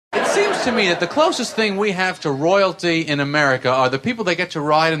seems to me that the closest thing we have to royalty in America are the people that get to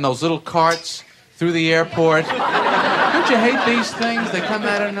ride in those little carts through the airport. Don't you hate these things? They come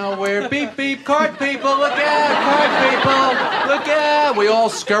out of nowhere. Beep, beep, cart people, look out, cart people, look out. We all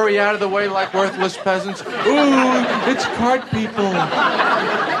scurry out of the way like worthless peasants. Ooh, it's cart people.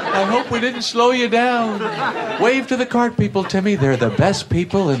 I hope we didn't slow you down. Wave to the cart people, Timmy. They're the best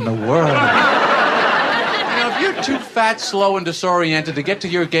people in the world. If you're too fat, slow, and disoriented to get to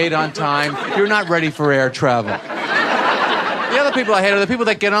your gate on time, you're not ready for air travel. The other people I hate are the people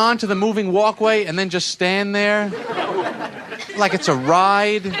that get onto the moving walkway and then just stand there like it's a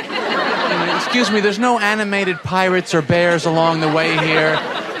ride. Excuse me, there's no animated pirates or bears along the way here.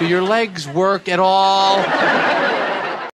 Do your legs work at all?